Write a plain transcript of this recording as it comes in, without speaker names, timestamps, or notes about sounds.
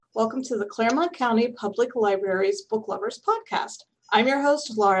Welcome to the Claremont County Public Library's Book Lovers Podcast. I'm your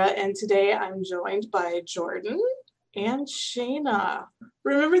host, Laura, and today I'm joined by Jordan and Shayna.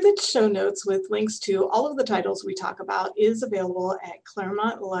 Remember that show notes with links to all of the titles we talk about is available at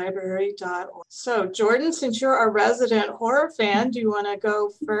claremontlibrary.org. So, Jordan, since you're a resident horror fan, do you want to go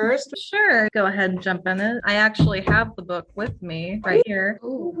first? Sure. Go ahead and jump in it. I actually have the book with me right here.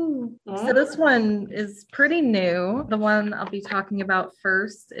 Ooh. So this one is pretty new. The one I'll be talking about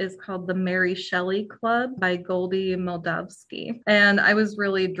first is called The Mary Shelley Club by Goldie Moldavsky. And I was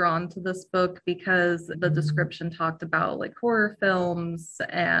really drawn to this book because the description talked about like horror films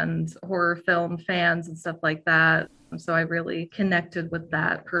and horror film fans and stuff like that. So I really connected with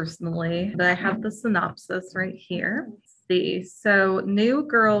that personally. But I have the synopsis right here. So, new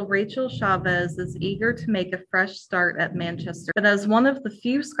girl Rachel Chavez is eager to make a fresh start at Manchester, but as one of the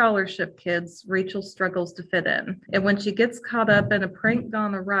few scholarship kids, Rachel struggles to fit in. And when she gets caught up in a prank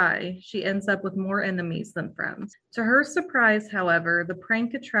gone awry, she ends up with more enemies than friends. To her surprise, however, the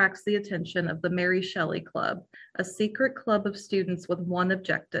prank attracts the attention of the Mary Shelley Club, a secret club of students with one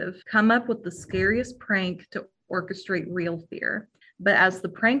objective: come up with the scariest prank to orchestrate real fear. But as the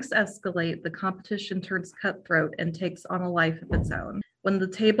pranks escalate, the competition turns cutthroat and takes on a life of its own. When the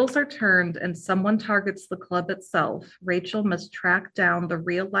tables are turned and someone targets the club itself, Rachel must track down the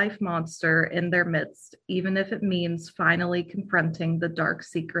real-life monster in their midst, even if it means finally confronting the dark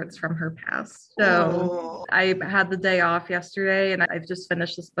secrets from her past. So I had the day off yesterday, and I've just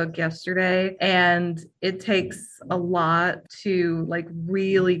finished this book yesterday, and it takes a lot to like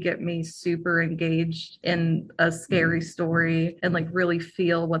really get me super engaged in a scary story and like really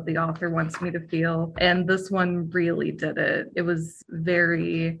feel what the author wants me to feel. And this one really did it. It was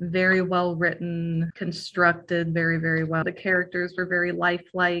very, very well written, constructed very, very well. The characters were very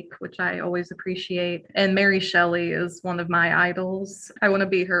lifelike, which I always appreciate. And Mary Shelley is one of my idols. I want to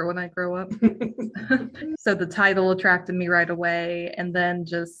be her when I grow up. So the title attracted me right away. And then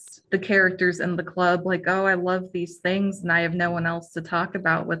just the characters in the club, like, oh, I love these things and I have no one else to talk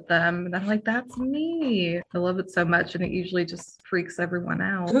about with them. And I'm like, that's me. I love it so much. And it usually just freaks everyone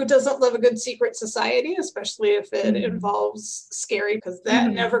out. Who doesn't love a good secret society, especially if it involves scary, because that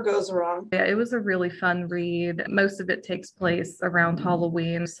never goes wrong. Yeah, it was a really fun read. Most of it takes place around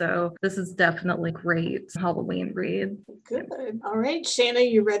Halloween, so this is definitely a great Halloween read. Good. All right, Shayna,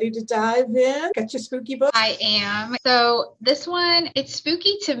 you ready to dive in? Got your spooky book? I am. So this one, it's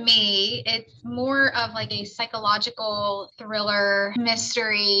spooky to me. It's more of like a psychological thriller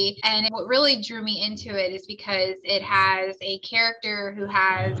mystery. And what really drew me into it is because it has a character who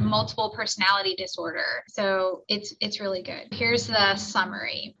has multiple personality disorder. So it's really good. Here's the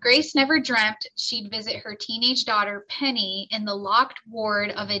summary. Grace never dreamt she'd visit her teenage daughter, Penny, in the locked ward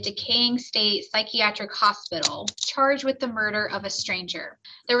of a decaying state psychiatric hospital, charged with the murder of a stranger.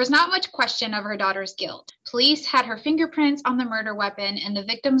 There was not much question of her daughter's guilt. Police had her fingerprints on the murder weapon and the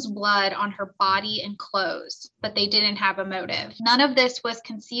victim's blood on her body and clothes, but they didn't have a motive. None of this was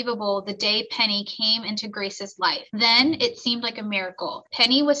conceivable the day Penny came into Grace's life. Then it seemed like a miracle.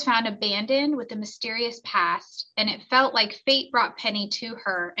 Penny was found abandoned with a mysterious past, and it felt like fate brought Penny to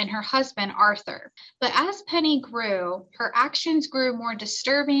her and her husband, Arthur. But as Penny grew, her actions grew more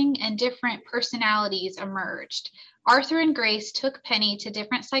disturbing and different personalities emerged. Arthur and Grace took Penny to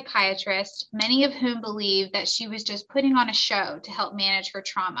different psychiatrists, many of whom believed that she was just putting on a show to help manage her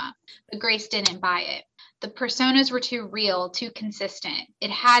trauma. But Grace didn't buy it. The personas were too real, too consistent.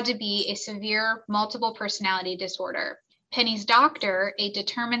 It had to be a severe multiple personality disorder. Penny's doctor, a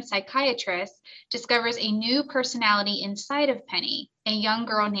determined psychiatrist, discovers a new personality inside of Penny, a young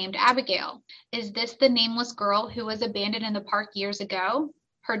girl named Abigail. Is this the nameless girl who was abandoned in the park years ago?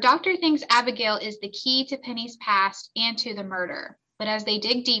 Her doctor thinks Abigail is the key to Penny's past and to the murder. But as they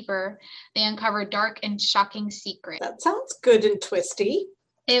dig deeper, they uncover dark and shocking secrets. That sounds good and twisty.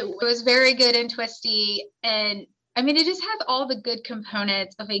 It was very good and twisty. And I mean, it just has all the good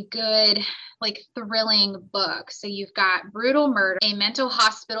components of a good, like, thrilling book. So you've got brutal murder, a mental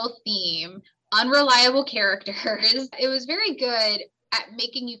hospital theme, unreliable characters. It was very good at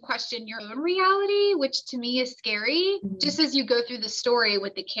making you question your own reality, which to me is scary, just as you go through the story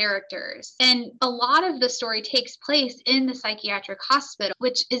with the characters. And a lot of the story takes place in the psychiatric hospital,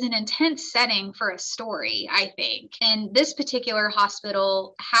 which is an intense setting for a story, I think. And this particular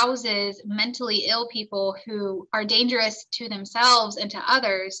hospital houses mentally ill people who are dangerous to themselves and to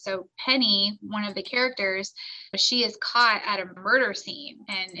others. So Penny, one of the characters, she is caught at a murder scene,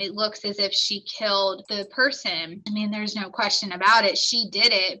 and it looks as if she killed the person. I mean, there's no question about it. she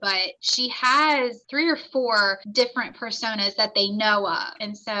did it, but she has 3 or 4 different personas that they know of.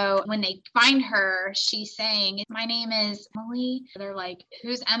 And so when they find her, she's saying, my name is Emily. They're like,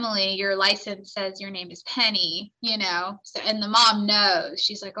 who's Emily? Your license says your name is Penny, you know? So, and the mom knows.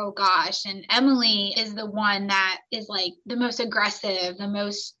 She's like, oh gosh. And Emily is the one that is like the most aggressive, the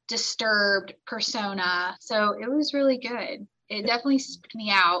most disturbed persona. So it was really good. It definitely spooked me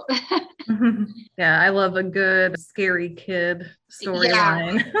out. Yeah, I love a good scary kid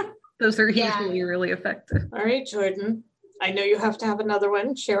storyline. Yeah. Those are usually really effective. All right, Jordan. I know you have to have another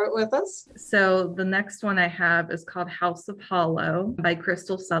one. Share it with us. So the next one I have is called House of Hollow by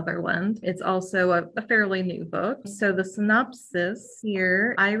Crystal Sutherland. It's also a fairly new book. So the synopsis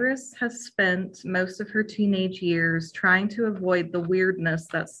here, Iris has spent most of her teenage years trying to avoid the weirdness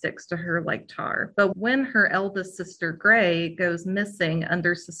that sticks to her like tar. But when her eldest sister, Gray, goes missing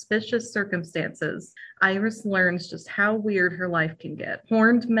under suspicious circumstances, Iris learns just how weird her life can get.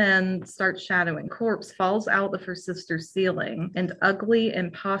 Horned men start shadowing. Corpse falls out of her sister's ceiling, and ugly,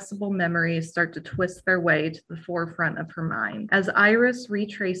 impossible memories start to twist their way to the forefront of her mind. As Iris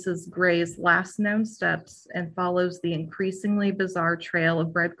retraces Gray's last known steps and follows the increasingly bizarre trail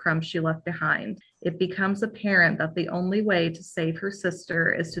of breadcrumbs she left behind, it becomes apparent that the only way to save her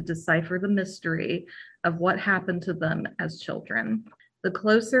sister is to decipher the mystery of what happened to them as children. The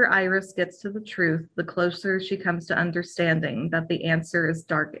closer Iris gets to the truth, the closer she comes to understanding that the answer is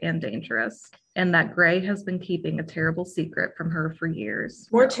dark and dangerous, and that Gray has been keeping a terrible secret from her for years.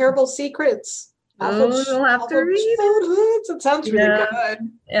 More terrible secrets. You'll have to read it. It sounds really good.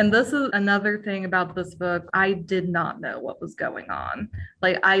 And this is another thing about this book. I did not know what was going on.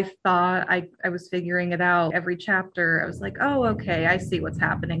 Like, I thought I was figuring it out every chapter. I was like, oh, okay, I see what's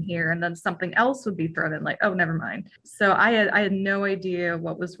happening here. And then something else would be thrown in, like, oh, never mind. So I had no idea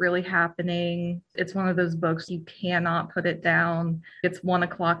what was really happening. It's one of those books you cannot put it down. It's 1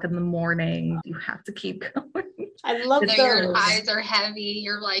 o'clock in the morning. You have to keep going. I love those. Your eyes are heavy.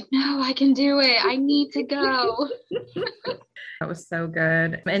 You're like, no, I can do it. I need to go. That was so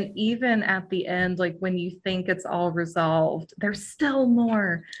good. And even at the end, like when you think it's all resolved, there's still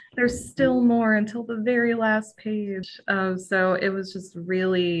more. There's still more until the very last page. So it was just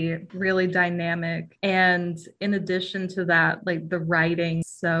really, really dynamic. And in addition to that, like the writing,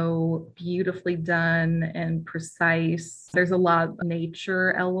 so beautifully done and precise. There's a lot of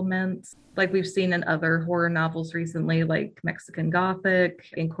nature elements, like we've seen in other horror novels recently, like Mexican Gothic,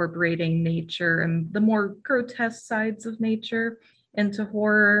 incorporating nature and the more grotesque sides of nature into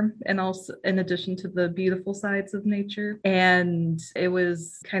horror, and also in addition to the beautiful sides of nature. And it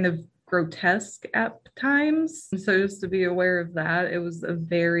was kind of grotesque at times. So just to be aware of that, it was a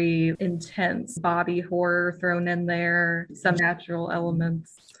very intense body horror thrown in there, some natural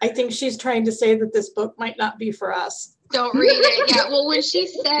elements. I think she's trying to say that this book might not be for us. Don't read it. Yeah. Well, when she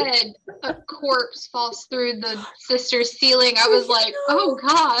said a corpse falls through the sister's ceiling, I was like, oh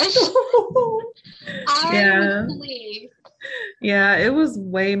gosh. I would leave. Yeah, it was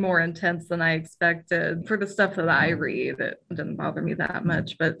way more intense than I expected. For the stuff that I read, it didn't bother me that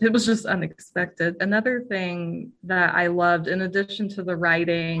much, but it was just unexpected. Another thing that I loved, in addition to the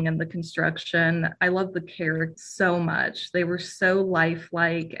writing and the construction, I loved the characters so much. They were so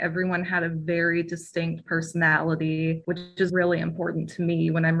lifelike. Everyone had a very distinct personality, which is really important to me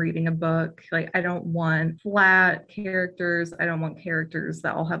when I'm reading a book. Like, I don't want flat characters. I don't want characters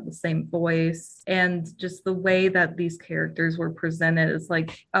that all have the same voice. And just the way that these characters were presented is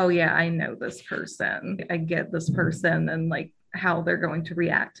like, oh yeah, I know this person. I get this person and like how they're going to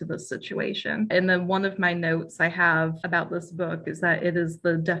react to this situation. And then one of my notes I have about this book is that it is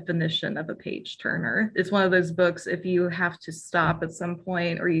the definition of a page turner. It's one of those books, if you have to stop at some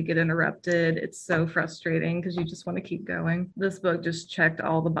point or you get interrupted, it's so frustrating because you just want to keep going. This book just checked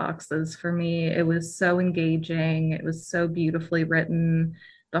all the boxes for me. It was so engaging. It was so beautifully written.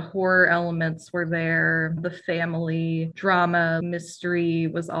 The horror elements were there. The family drama, mystery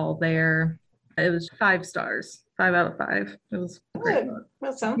was all there. It was 5 stars, 5 out of 5. It was great.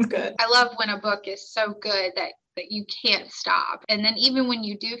 That sounds good. I love when a book is so good that you can't stop. And then even when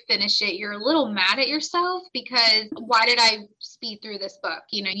you do finish it, you're a little mad at yourself because why did I speed through this book?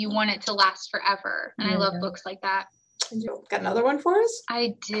 You know, you want it to last forever. And I love books like that. You got another one for us?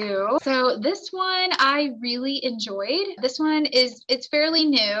 I do. So this one I really enjoyed. This one it's fairly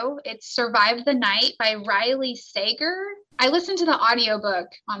new. It's Survive the Night by Riley Sager. I listened to the audiobook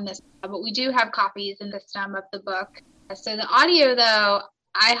on this, but we do have copies in the system of the book. So the audio though,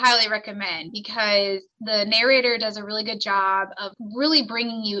 I highly recommend because the narrator does a really good job of really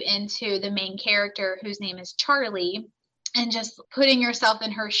bringing you into the main character whose name is Charlie. and just putting yourself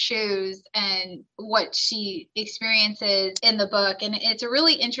in her shoes and what she experiences in the book. And it's a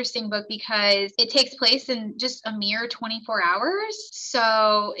really interesting book because it takes place in just a mere 24 hours.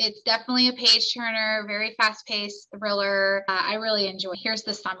 So it's definitely a page turner, very fast paced thriller. I really enjoy it. Here's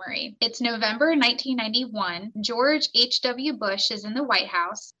the summary. It's November 1991. George H.W. Bush is in the White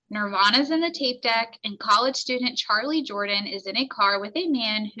House. Nirvana's in the tape deck, and college student Charlie Jordan is in a car with a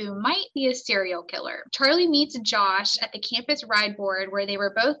man who might be a serial killer. Charlie meets Josh at the campus ride board where they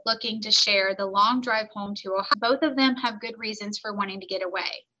were both looking to share the long drive home to Ohio. Both of them have good reasons for wanting to get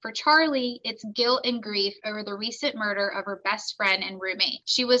away. For Charlie, it's guilt and grief over the recent murder of her best friend and roommate.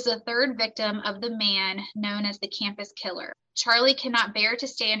 She was the third victim of the man known as the campus killer. Charlie cannot bear to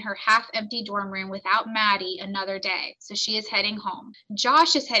stay in her half-empty dorm room without Maddie another day, so she is heading home.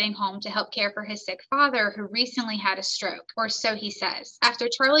 Josh is heading home to help care for his sick father who recently had a stroke, or so he says. After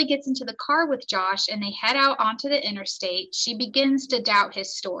Charlie gets into the car with Josh and they head out onto the interstate, she begins to doubt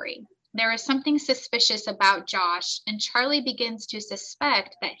his story. There is something suspicious about Josh, and Charlie begins to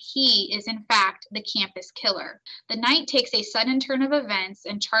suspect that he is in fact the campus killer. The night takes a sudden turn of events,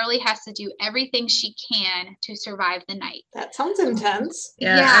 and Charlie has to do everything she can to survive the night. That sounds intense.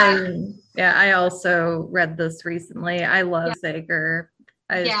 I also read this recently. I love Sager.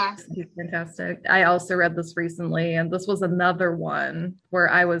 He's fantastic. I also read this recently, and this was another one where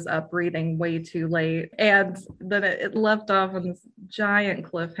I was up reading way too late, and then it left off on this giant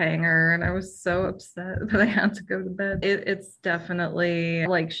cliffhanger, and I was so upset that I had to go to bed. It's definitely,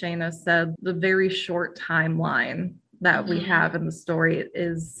 like Shayna said, the very short timeline that we have in the story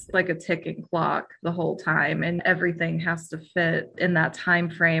is like a ticking clock the whole time, and everything has to fit in that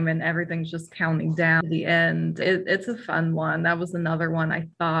time frame, and everything's just counting down to the end. It's a fun one. That was another one I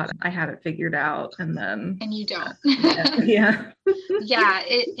thought I had it figured out, and you don't. Yeah.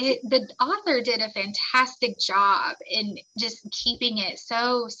 The author did a fantastic job in just keeping it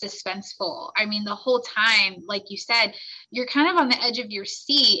so suspenseful. I mean, the whole time, like you said, you're kind of on the edge of your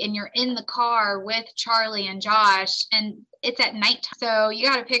seat, and you're in the car with Charlie and Josh, and it's at nighttime. So you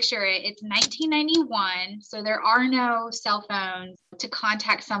got to picture it. It's 1991. So there are no cell phones to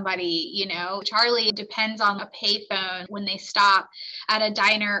contact somebody. You know, Charlie depends on a payphone when they stop at a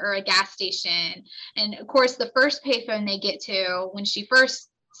diner or a gas station. And of course, the first payphone they get to when she first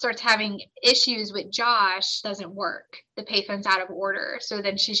starts having issues with Josh doesn't work. The payphone's out of order. So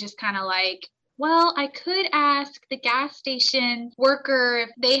then she's just kind of like, well, I could ask the gas station worker if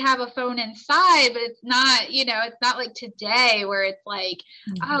they have a phone inside, but it's not, it's not like today where it's like,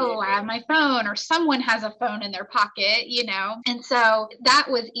 oh, I have my phone, or someone has a phone in their pocket, And so that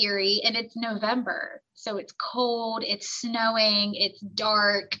was eerie, and it's November. So it's cold, it's snowing, it's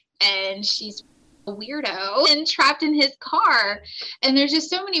dark, and she's a weirdo and trapped in his car. And there's just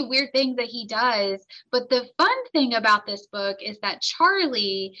so many weird things that he does. But the fun thing about this book is that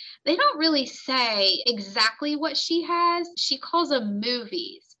Charlie, they don't really say exactly what she has. She calls them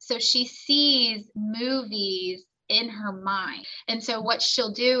movies. So she sees movies in her mind. And so what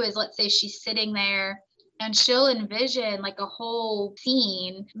she'll do is, let's say she's sitting there and she'll envision like a whole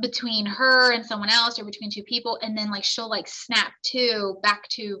scene between her and someone else, or between two people. And then she'll snap back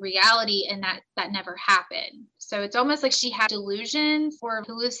to reality, and that never happened. So it's almost like she had delusions or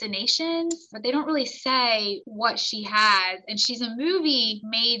hallucinations, but they don't really say what she has. And she's a movie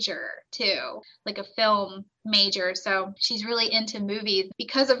major too, like a film major. So she's really into movies.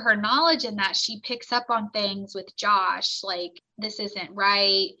 Because of her knowledge in that, she picks up on things with Josh, like, this isn't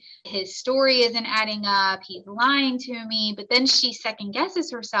right. His story isn't adding up. He's lying to me. But then she second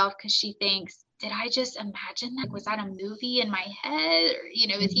guesses herself because she thinks, did I just imagine that? Was that a movie in my head?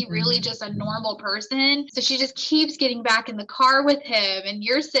 Or, is he really just a normal person? So she just keeps getting back in the car with him, and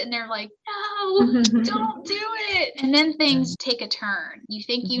you're sitting there like, no, don't do it. And then things take a turn. You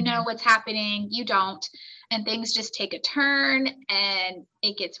think you know what's happening. You don't. And things just take a turn, and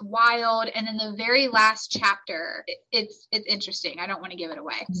it gets wild. And then the very last chapter, it's interesting. I don't want to give it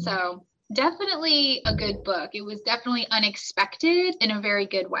away. So definitely a good book. It was definitely unexpected in a very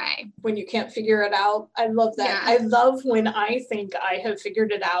good way. When you can't figure it out, I love that. Yeah. I love when I think I have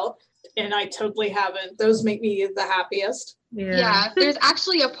figured it out and I totally haven't. Those make me the happiest. Yeah. There's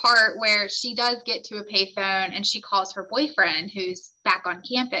actually a part where she does get to a payphone and she calls her boyfriend who's back on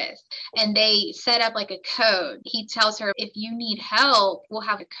campus, and they set up like a code. He tells her, if you need help, we'll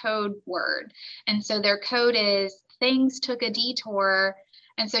have a code word. And so their code is, things took a detour.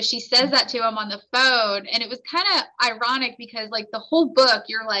 And so she says that to him on the phone. And it was kind of ironic because the whole book,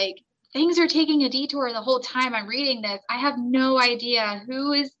 you're like, things are taking a detour the whole time I'm reading this. I have no idea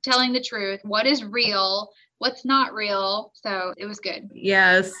who is telling the truth, what is real, what's not real. So it was good. Yeah,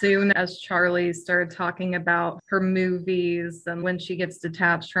 as soon as Charlie started talking about her movies and when she gets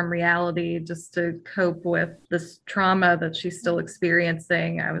detached from reality just to cope with this trauma that she's still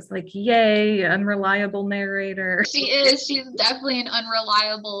experiencing, I was like, yay, unreliable narrator. She is. She's definitely an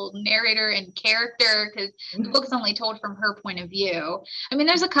unreliable narrator and character because the book's only told from her point of view. I mean,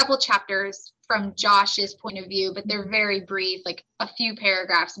 there's a couple chapters from Josh's point of view, but they're very brief, like a few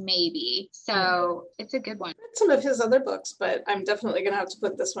paragraphs maybe. So it's a good one. I read some of his other books, but I'm definitely going to have to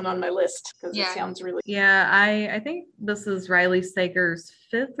put this one on my list because it sounds really... Yeah, I think this is Riley Sager's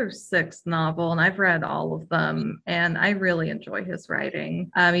 5th or 6th novel, and I've read all of them, and I really enjoy his writing.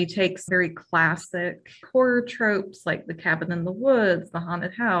 He takes very classic horror tropes like the cabin in the woods, the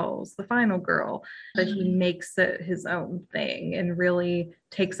haunted house, the final girl, but he makes it his own thing and really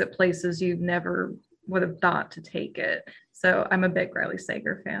takes it places you never would have thought to take it. So I'm a big Riley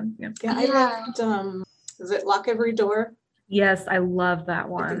Sager fan. I loved, is it Lock Every Door? Yes, I love that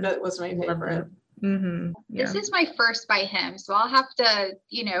one. I think that was my favorite. Mm-hmm. Yeah. This is my first by him, so I'll have to,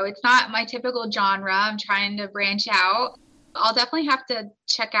 it's not my typical genre. I'm trying to branch out. I'll definitely have to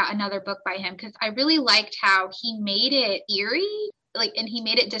check out another book by him because I really liked how he made it eerie. And he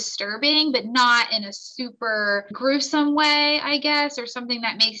made it disturbing, but not in a super gruesome way, I guess, or something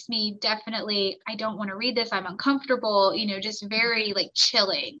that makes me definitely, I don't want to read this, I'm uncomfortable, just very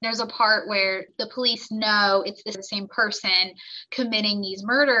chilling. There's a part where the police know it's the same person committing these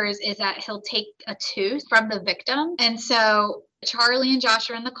murders, is that he'll take a tooth from the victim. And so Charlie and Josh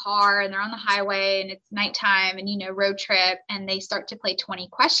are in the car and they're on the highway and it's nighttime and, road trip, and they start to play 20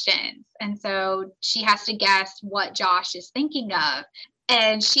 questions. And so she has to guess what Josh is thinking of.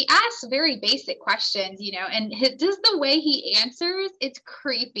 And she asks very basic questions, and just the way he answers, it's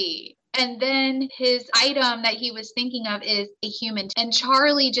creepy. And then his item that he was thinking of is a human. And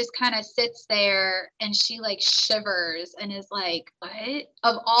Charlie just kind of sits there and she shivers and is like, what?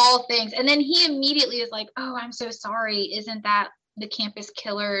 Of all things. And then he immediately is like, oh, I'm so sorry. Isn't that the Campus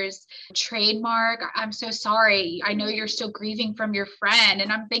Killer's trademark? I'm so sorry. I know you're still grieving from your friend.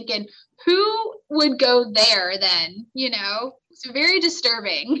 And I'm thinking, who would go there then? It's very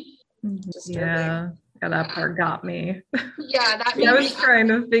disturbing. Yeah. That part got me. Yeah, that I was trying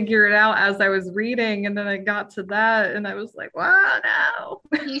to figure it out as I was reading, and then I got to that, and I was like, "Wow, no!"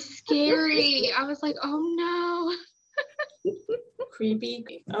 He's scary. I was like, "Oh no!"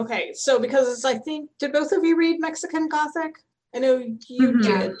 Creepy. Okay, so because I think, did both of you read Mexican Gothic? I know you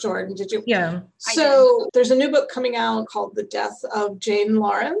did, Jordan. Did you? Yeah. So there's a new book coming out called The Death of Jane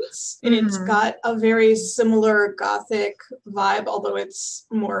Lawrence, and it's got a very similar Gothic vibe, although it's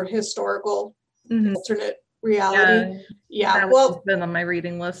more historical. Alternate reality. Yeah. Well, it's been on my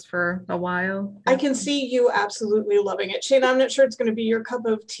reading list for a while. I can see you absolutely loving it. Shane, I'm not sure it's going to be your cup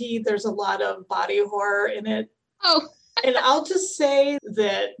of tea. There's a lot of body horror in it. Oh. And I'll just say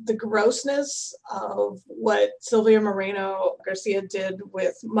that the grossness of what Sylvia Moreno Garcia did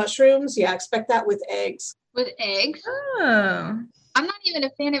with mushrooms, expect that with eggs. With eggs? Oh. I'm not even a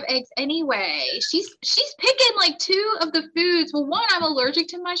fan of eggs anyway. She's picking 2 of the foods. Well, one, I'm allergic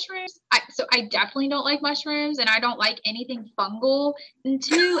to mushrooms. So I definitely don't like mushrooms, and I don't like anything fungal. And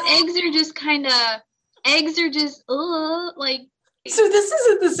 2, eggs are just So this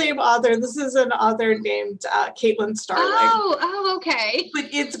isn't the same author. This is an author named Caitlin Starling. Oh, okay. But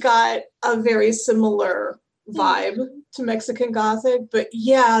it's got a very similar vibe to Mexican Gothic. But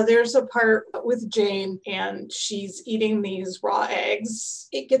yeah, there's a part with Jane and she's eating these raw eggs.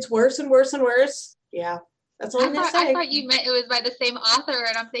 It gets worse and worse and worse. Yeah, that's all I'm going to say. I thought you meant it was by the same author,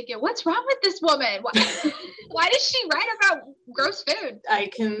 and I'm thinking, what's wrong with this woman? Why does she write about gross food? I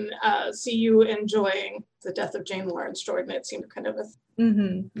can see you enjoying The Death of Jane Lawrence, Jordan. It seemed kind of a...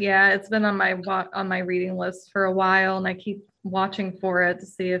 Yeah, it's been on my reading list for a while, and I keep watching for it to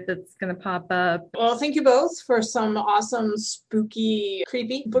see if it's going to pop up. Well, thank you both for some awesome, spooky,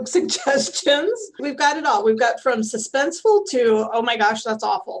 creepy book suggestions. We've got it all. We've got from suspenseful to, oh my gosh, that's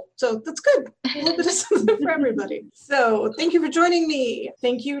awful. So that's good. A little bit of something for everybody. So thank you for joining me.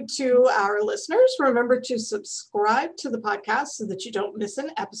 Thank you to our listeners. Remember to subscribe to the podcast so that you don't miss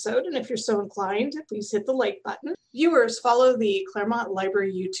an episode. And if you're so inclined, please hit the like button. Viewers, follow the Claremont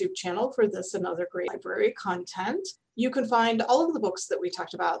Library YouTube channel for this and other great library content. You can find all of the books that we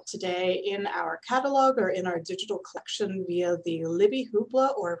talked about today in our catalog or in our digital collection via the Libby,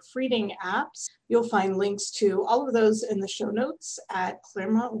 Hoopla, or Freeding apps. You'll find links to all of those in the show notes at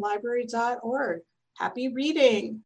claremontlibrary.org. Happy reading!